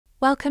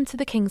Welcome to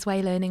the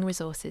Kingsway Learning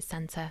Resources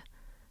Centre.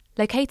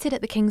 Located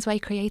at the Kingsway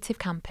Creative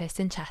Campus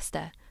in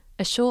Chester,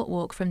 a short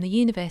walk from the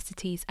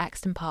university's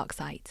Exton Park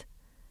site.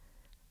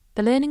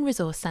 The Learning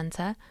Resource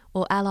Centre,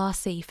 or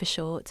LRC for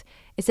short,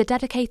 is a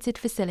dedicated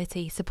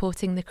facility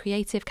supporting the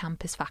Creative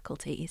Campus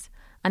faculties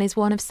and is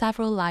one of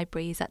several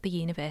libraries at the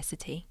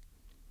university.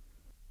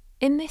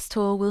 In this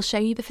tour, we'll show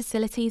you the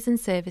facilities and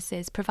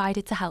services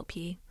provided to help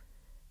you.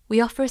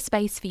 We offer a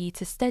space for you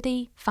to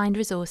study, find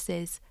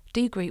resources,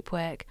 do group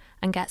work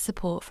and get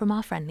support from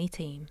our friendly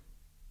team.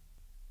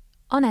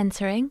 On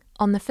entering,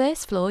 on the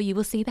first floor you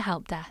will see the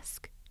help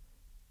desk.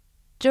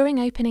 During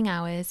opening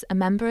hours, a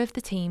member of the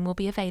team will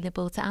be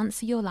available to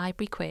answer your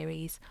library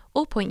queries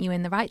or point you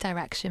in the right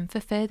direction for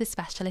further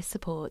specialist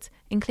support,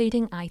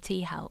 including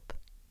IT help.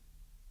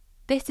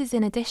 This is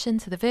in addition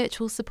to the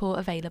virtual support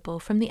available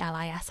from the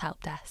LIS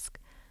help desk.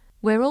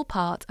 We're all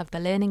part of the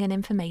Learning and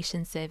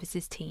Information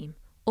Services team,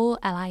 or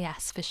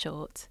LIS for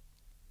short.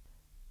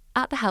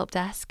 At the help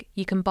desk,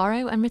 you can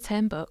borrow and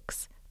return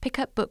books, pick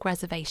up book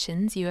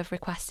reservations you have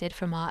requested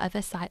from our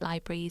other site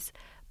libraries,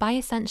 buy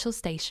essential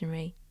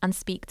stationery, and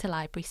speak to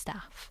library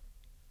staff.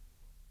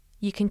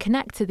 You can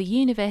connect to the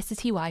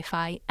university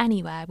Wi-Fi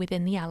anywhere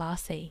within the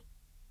LRC.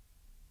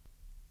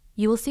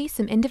 You will see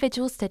some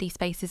individual study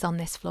spaces on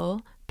this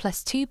floor,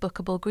 plus 2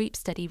 bookable group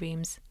study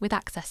rooms with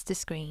access to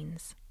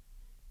screens.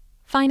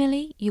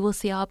 Finally, you will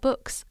see our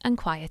books and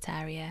quiet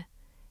area.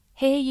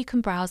 Here you can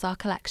browse our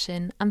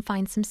collection and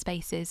find some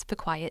spaces for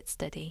quiet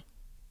study.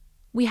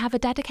 We have a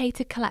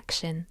dedicated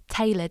collection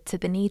tailored to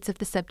the needs of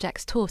the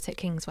subjects taught at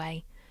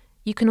Kingsway.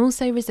 You can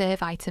also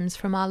reserve items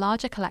from our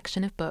larger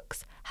collection of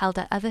books held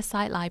at other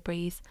site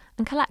libraries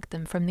and collect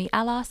them from the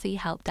LRC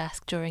help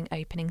desk during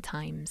opening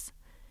times.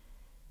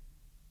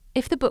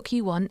 If the book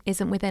you want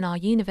isn't within our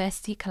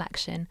university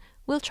collection,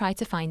 we'll try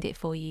to find it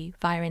for you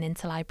via an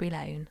interlibrary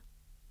loan.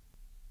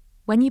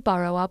 When you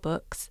borrow our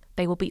books,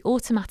 they will be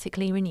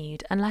automatically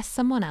renewed unless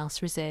someone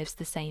else reserves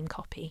the same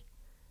copy.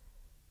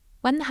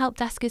 When the help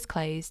desk is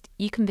closed,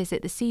 you can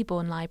visit the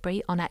Seabourn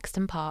Library on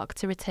Exton Park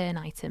to return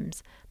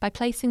items by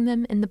placing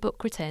them in the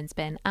book returns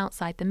bin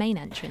outside the main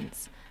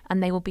entrance,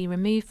 and they will be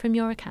removed from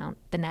your account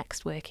the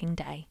next working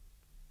day.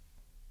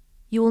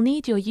 You will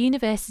need your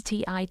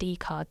university ID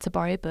card to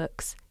borrow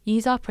books,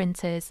 use our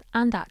printers,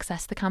 and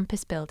access the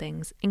campus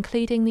buildings,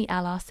 including the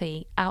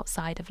LRC,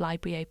 outside of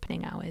library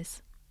opening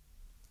hours.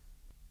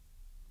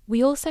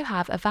 We also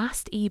have a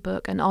vast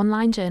e-book and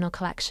online journal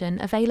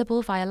collection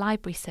available via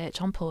library search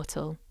on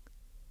Portal.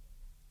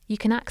 You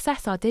can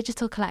access our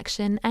digital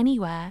collection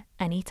anywhere,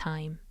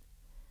 anytime.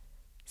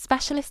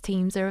 Specialist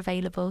teams are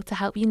available to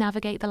help you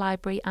navigate the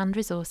library and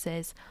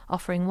resources,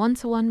 offering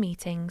one-to-one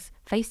meetings,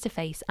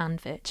 face-to-face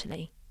and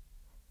virtually.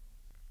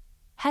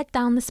 Head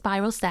down the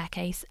spiral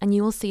staircase and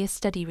you will see a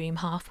study room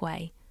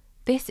halfway.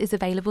 This is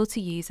available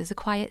to use as a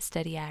quiet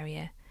study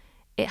area.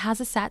 It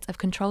has a set of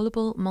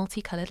controllable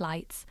multicoloured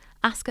lights.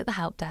 Ask at the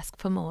help desk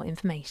for more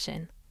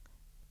information.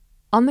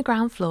 On the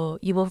ground floor,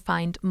 you will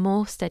find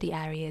more study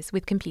areas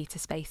with computer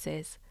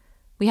spaces.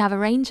 We have a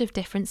range of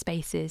different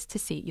spaces to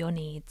suit your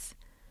needs.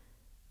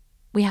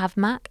 We have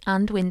Mac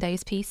and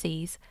Windows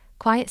PCs,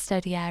 quiet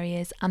study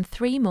areas, and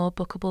 3 more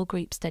bookable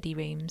group study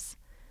rooms.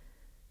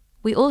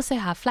 We also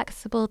have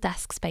flexible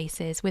desk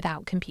spaces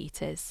without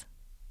computers.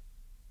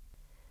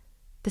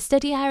 The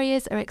study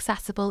areas are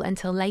accessible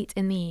until late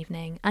in the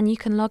evening, and you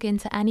can log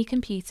into any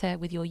computer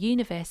with your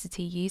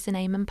university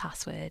username and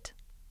password.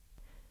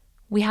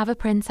 We have a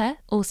printer,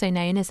 also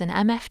known as an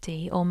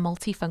MFD or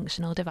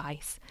multifunctional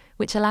device,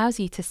 which allows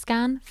you to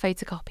scan,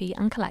 photocopy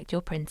and collect your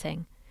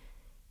printing.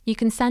 You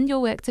can send your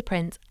work to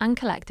print and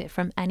collect it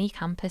from any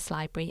campus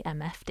library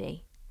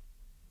MFD.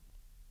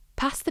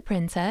 Past the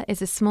printer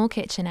is a small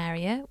kitchen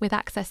area with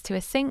access to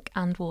a sink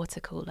and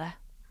water cooler.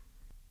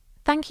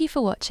 Thank you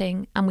for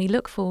watching, and we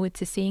look forward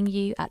to seeing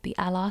you at the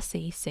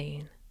LRC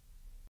soon.